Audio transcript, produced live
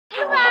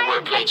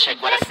wordplay,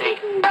 check what I say.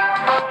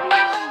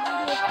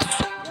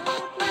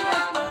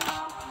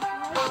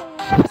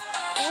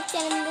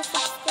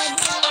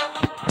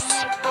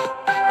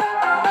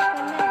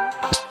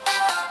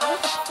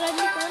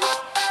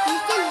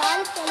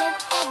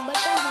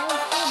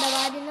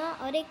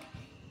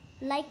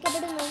 Like का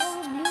button होगा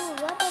वो ब्लू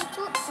होगा तो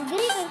उसको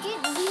ग्रे करके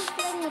लीव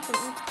फ्लैग में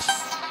चलो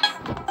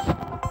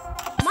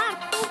मार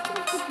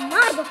तो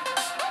मार दो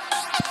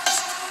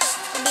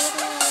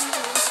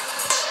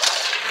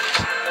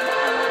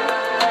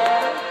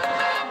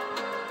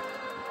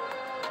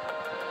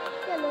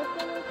चलो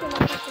चलो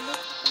चलो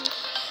चलो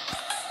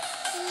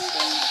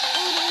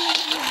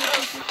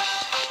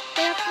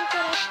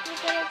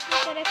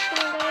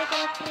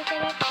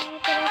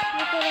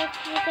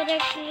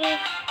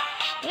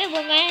वे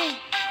वो गए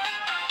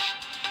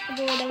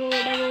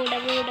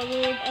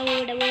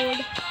Award.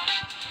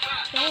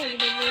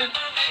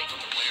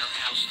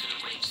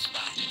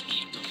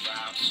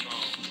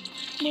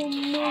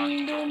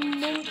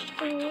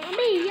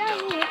 अबे यार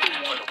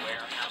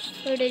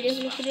थोड़े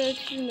जैसे क्रिएट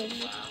मिल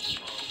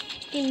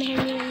कि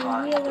महंगी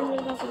ये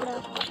बंदर का कपड़ा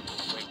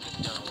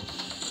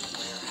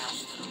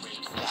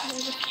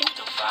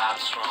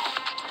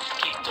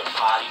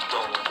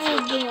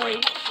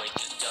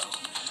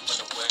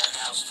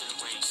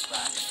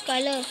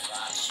colour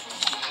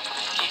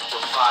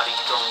Party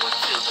going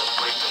till the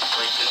break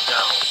of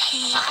dawn.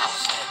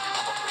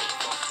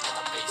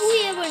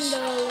 Weird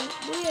bundle.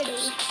 Weird.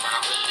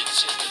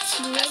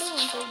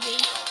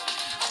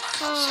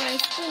 हाँ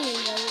इसको मिल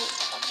जाएगा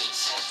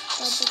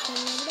पापा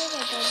खाने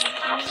पड़ेगा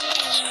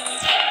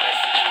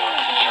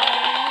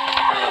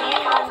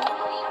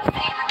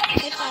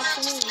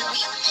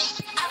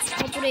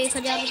पूरे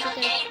 1000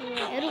 रुपये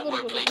रुको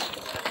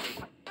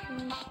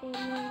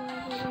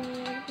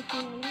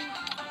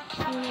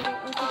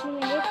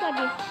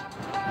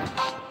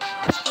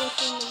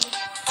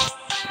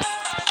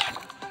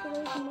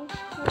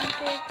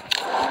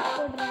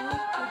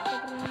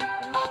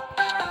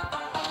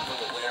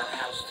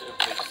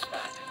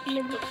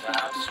Keep the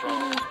vibe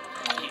strong.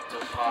 Keep the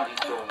party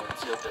going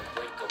till the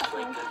break of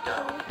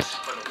dawn.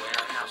 From the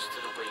warehouse to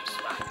the rave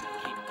spot.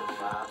 Keep the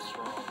vibe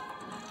strong.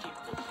 Keep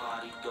the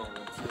party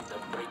going till the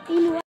break of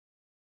dawn.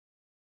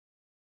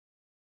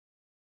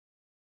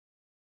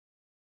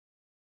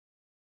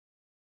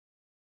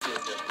 Till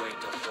the break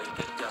of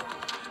dawn.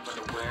 From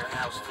the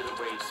warehouse to the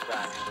rave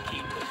spot.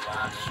 Keep the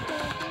vibe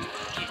strong.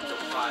 Keep the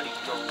party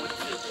going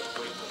till the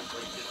break of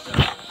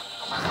dawn.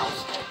 My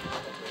house at the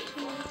rave.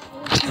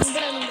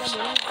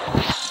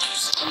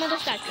 मैं तो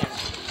start कर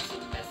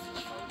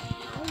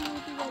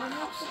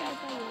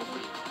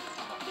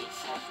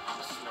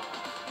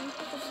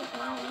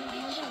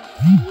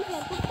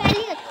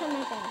पहले अच्छा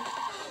मैं करूँ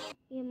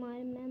ये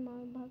मारे मैं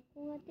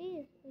भागूंगा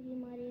तेज और ये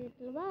मारे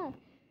तलवार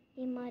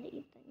ये मारे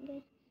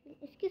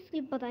इसकी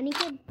स्किल पता नहीं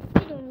क्या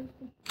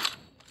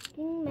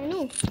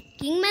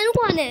किंग मैनू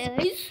कौन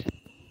है इस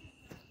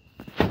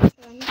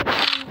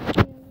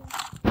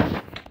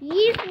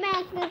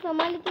मैच में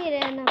संभल के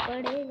रहना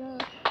पड़ेगा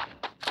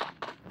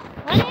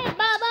अरे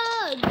बाबा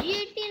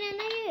जीटी ने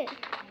ना ये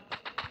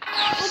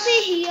अबे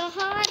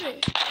यार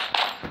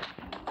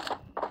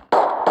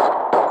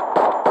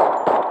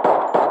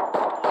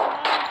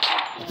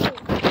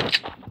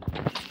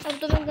अब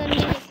तो मैं गन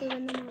नहीं कोई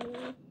बंदा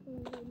मारूंगा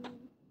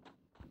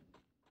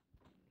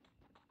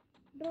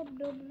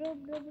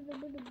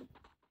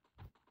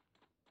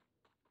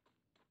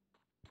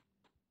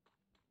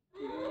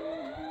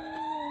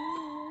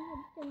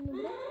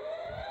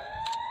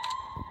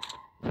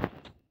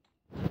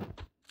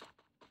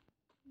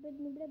ड्रॉप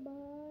निबड़े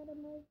बाहर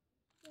मत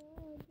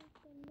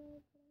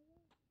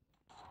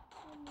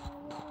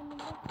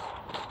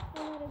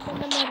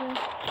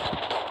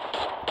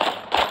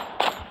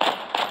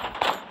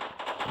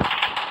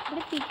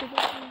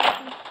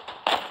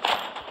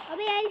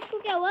अबे यार इसको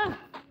क्या हुआ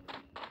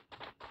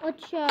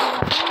अच्छा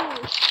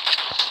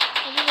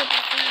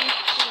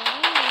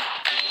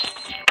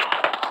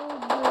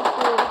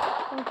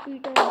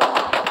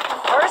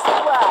First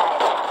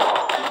blood.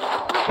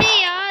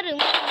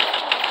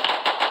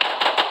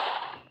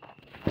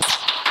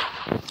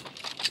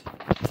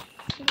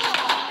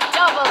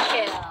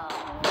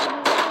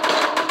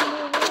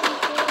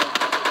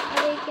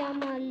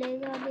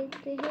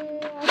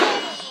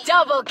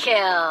 Double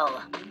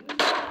kill.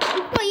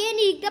 इसको ये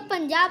नहीं दिखता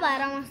पंजाब आ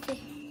रहा वहाँ से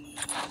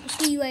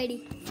CUID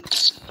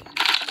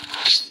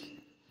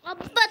अब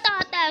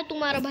बताता है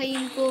तुम्हारा भाई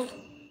इनको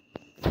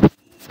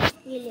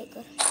ये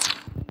लेकर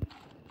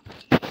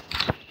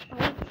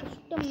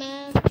कस्टम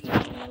मैच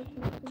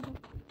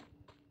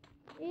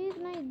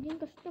एक दिन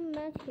कस्टम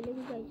मैच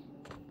खेलेगी गाइस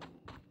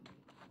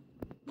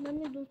मैं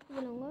अपने दोस्त को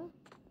बुलाऊंगा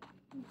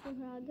उसको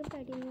हरा के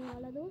पैटिंग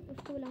वाला दोस्त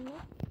उसको बुलाऊंगा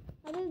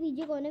अबे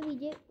विजय कौन है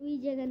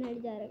विजय का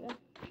नेट जा रहा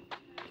है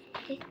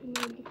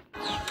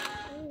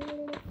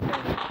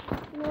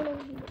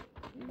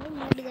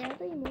नेट गया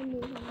तो ये मोड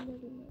नहीं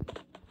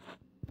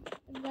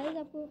गाइस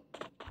आपको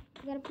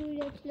अगर आपको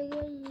वीडियो अच्छी लगी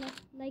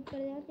लाइक कर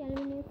देना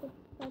चैनल में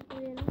सब्सक्राइब कर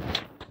देना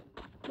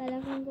बेल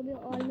आइकन को भी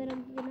ऑल में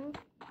रख देना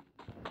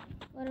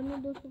और अपने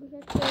दोस्तों के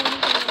साथ शेयर भी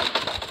करेंगे।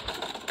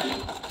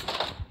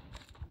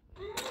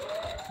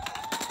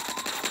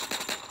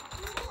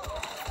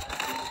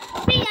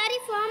 अबे यार ये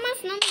फार्मर्स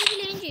ना मुझे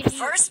लेने चाहिए।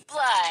 First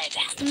blood.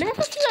 मैं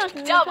फर्स्ट क्लास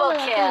में Double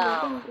kill.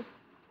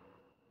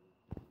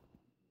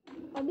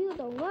 अभी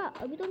बताऊंगा,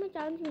 अभी तो मैं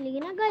चांस मिलेगी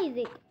ना गाइस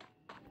एक,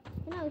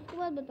 है ना, उसके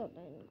बाद बताता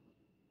हूँ।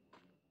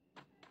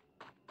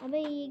 अबे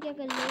ये क्या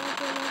कर लिया,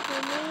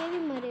 ये भी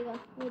मरेगा।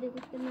 वो देखो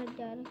इससे मर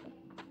जा रहा है।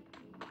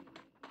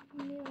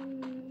 मुझे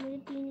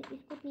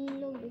इसको तीन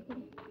लोग दिख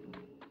रहे,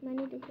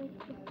 मैंने देखा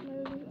इसको।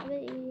 अबे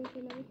ये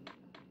चला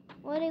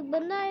और एक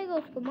बंदा आएगा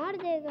उसको मार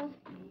देगा।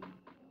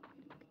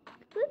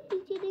 तो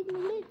पीछे देख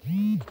नुबड़े,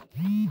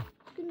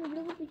 उसके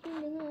नुबड़े को पीछे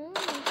देखा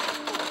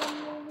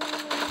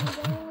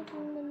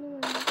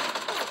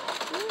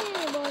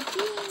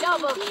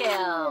Double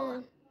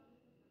kill.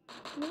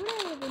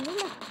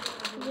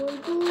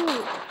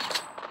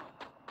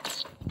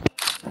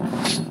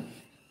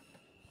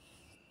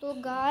 तो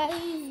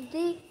गाइस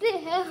देखते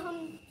हैं हम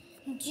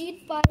जीत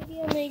पाएंगे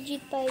या नहीं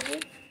जीत पाएंगे।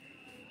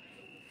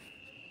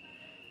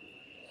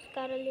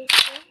 स्कार लेते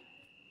हैं।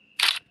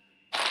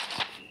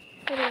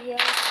 अरे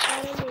यार स्कार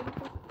लेते हैं।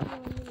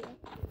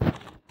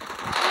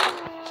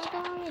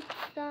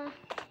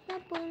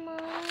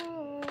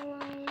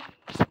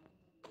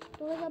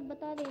 तो सब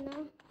बता देना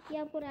कि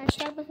आपको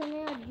रास्ता पसंद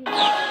है अर्जुन।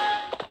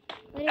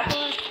 अरे आपको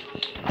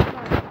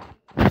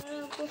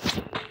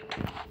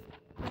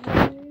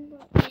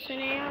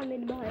पसंद है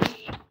अमित भाई,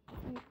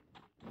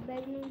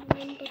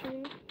 बैडमिंटन पसंद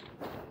है।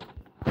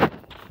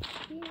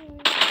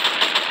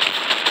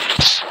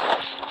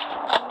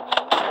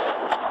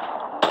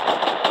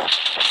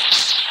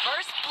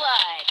 First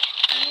blood.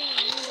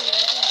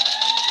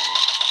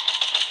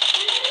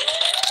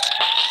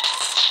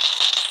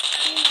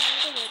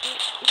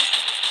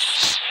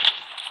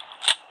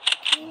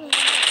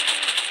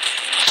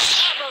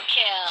 Double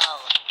kill.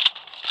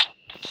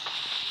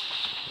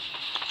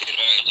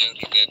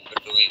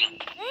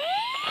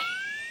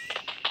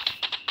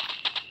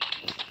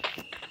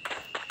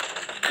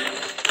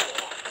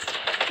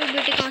 तो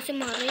बेटे कहाँ से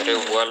मार रहे हैं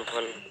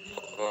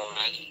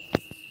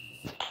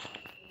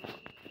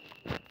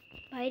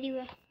भाई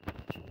रिवा।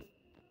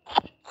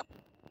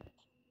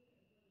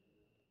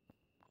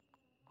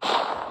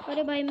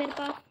 अरे भाई मेरे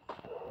पास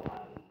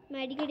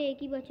मेडिकेट एक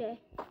ही बचा है,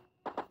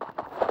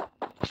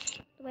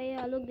 तो भाई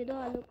आलोक दे दो।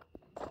 आलोक,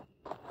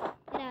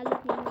 अरे आलोक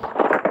नहीं है।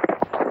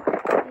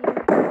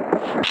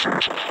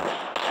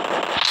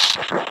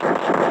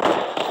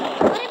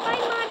 अरे भाई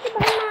मार दे,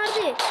 भाई मार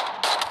दे।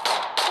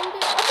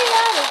 अबे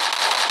यार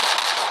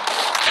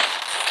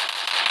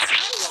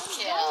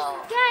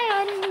क्या है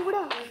यार ये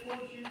बुढ़ा,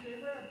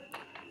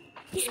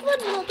 इसको मत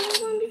बुला, तुम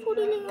कौन भी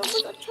फोड़ी लेगा,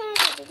 बस अच्छा नहीं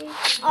करते कोई।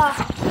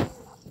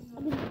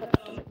 अभी नहीं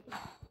बताता हूँ,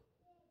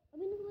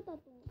 अभी नहीं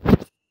बताता हूँ,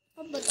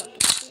 अब बताता हूँ।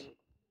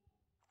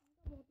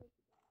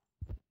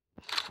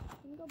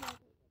 इनका बहुत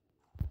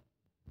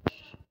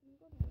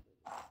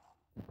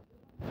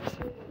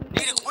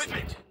Need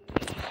equipment.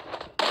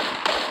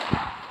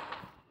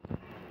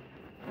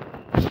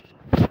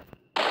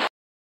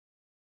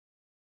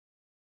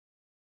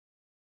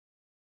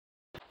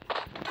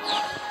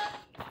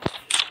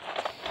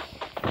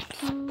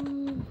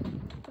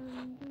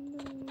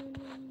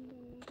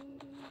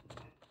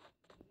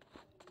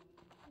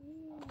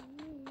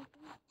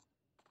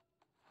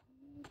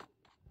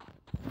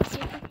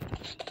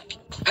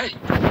 Hey.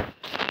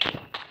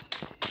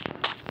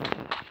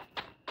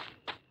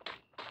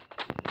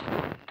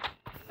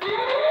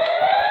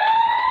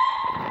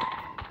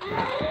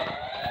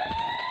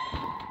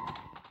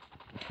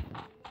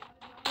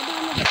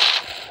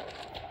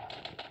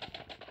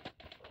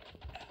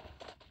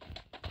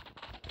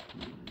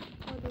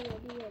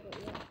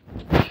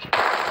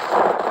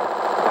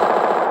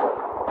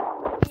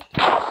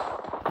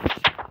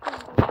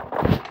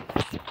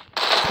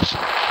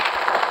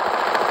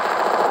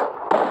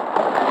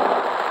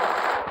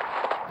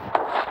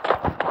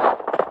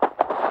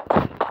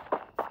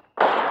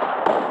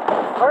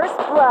 First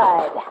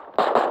blood.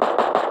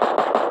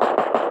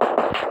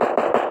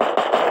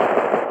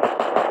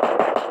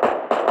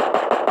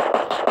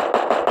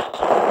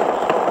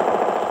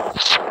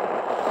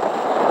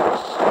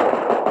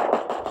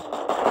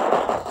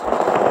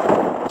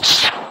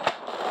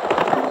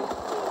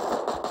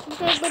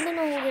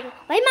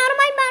 भाई मारो,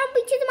 भाई मारो,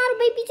 पीछे से मारो,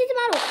 भाई पीछे से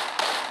मारो।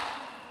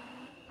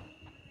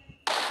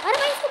 अरे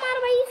भाई इसको मारो,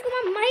 भाई इसको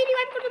मारो, भाई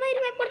रिवाइव कर दो, भाई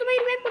रिवाइव कर दो, भाई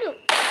रिवाइव कर दो।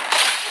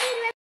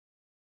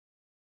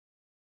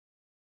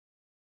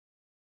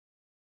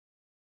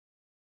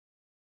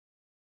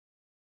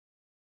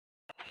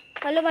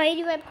 हेलो भाई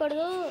रिवाइव कर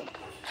दो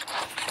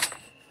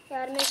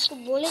यार, मैं इसको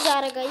बोले जा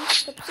रहा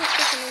गाइस, सबसे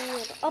इसको समझ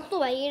नहीं आता। अब तो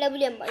भाई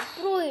AWM भाई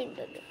प्रो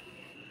इंटर,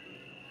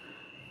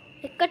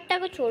 कट्टा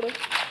को छोड़ो,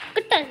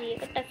 कट्टा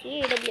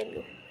चाहिए AWM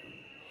लो,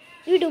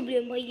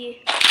 AWM भाई ये।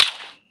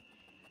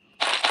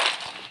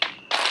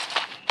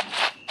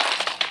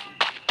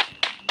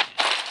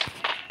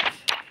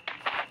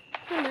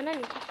 मना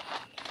नहीं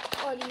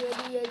और ये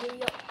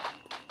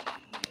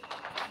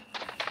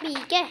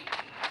ठीक है।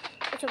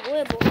 अच्छा वो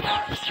है वो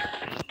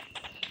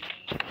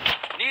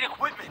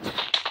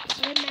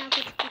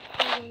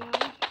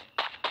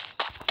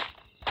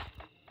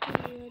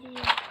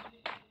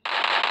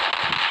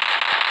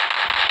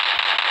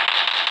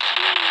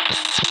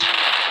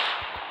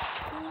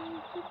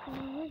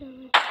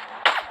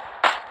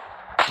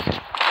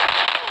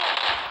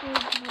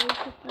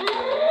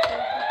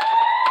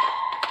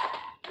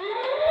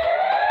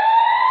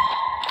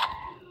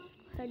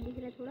हेड दिख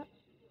रहा है थोड़ा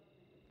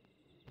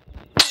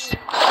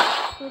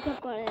तो क्या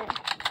पड़ा है।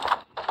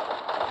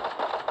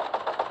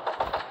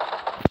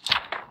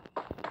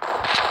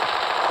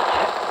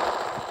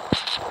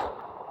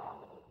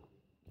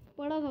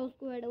 पड़ा था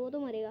उसको हेड, वो तो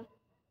मरेगा।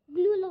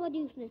 ग्लू लगा दी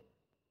उसने,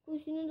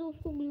 किसी ने तो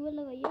उसको ग्लू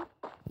लगाई है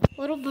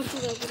और वो भर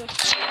चुका है पूरा।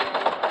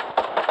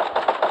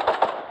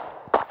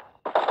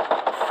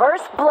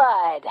 First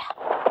blood.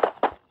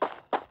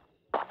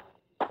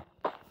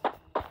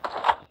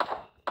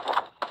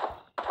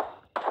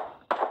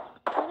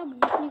 सारा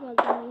भूत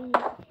निकालता हूँ मैं।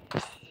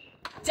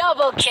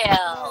 Double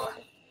kill.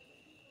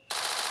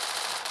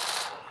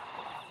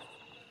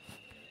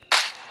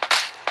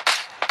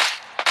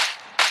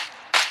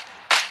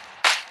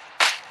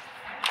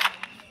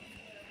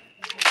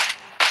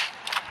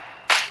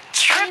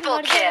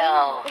 Triple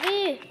kill. अरे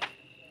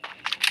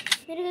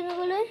मेरे कितने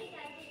गोल है?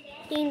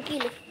 3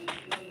 किल।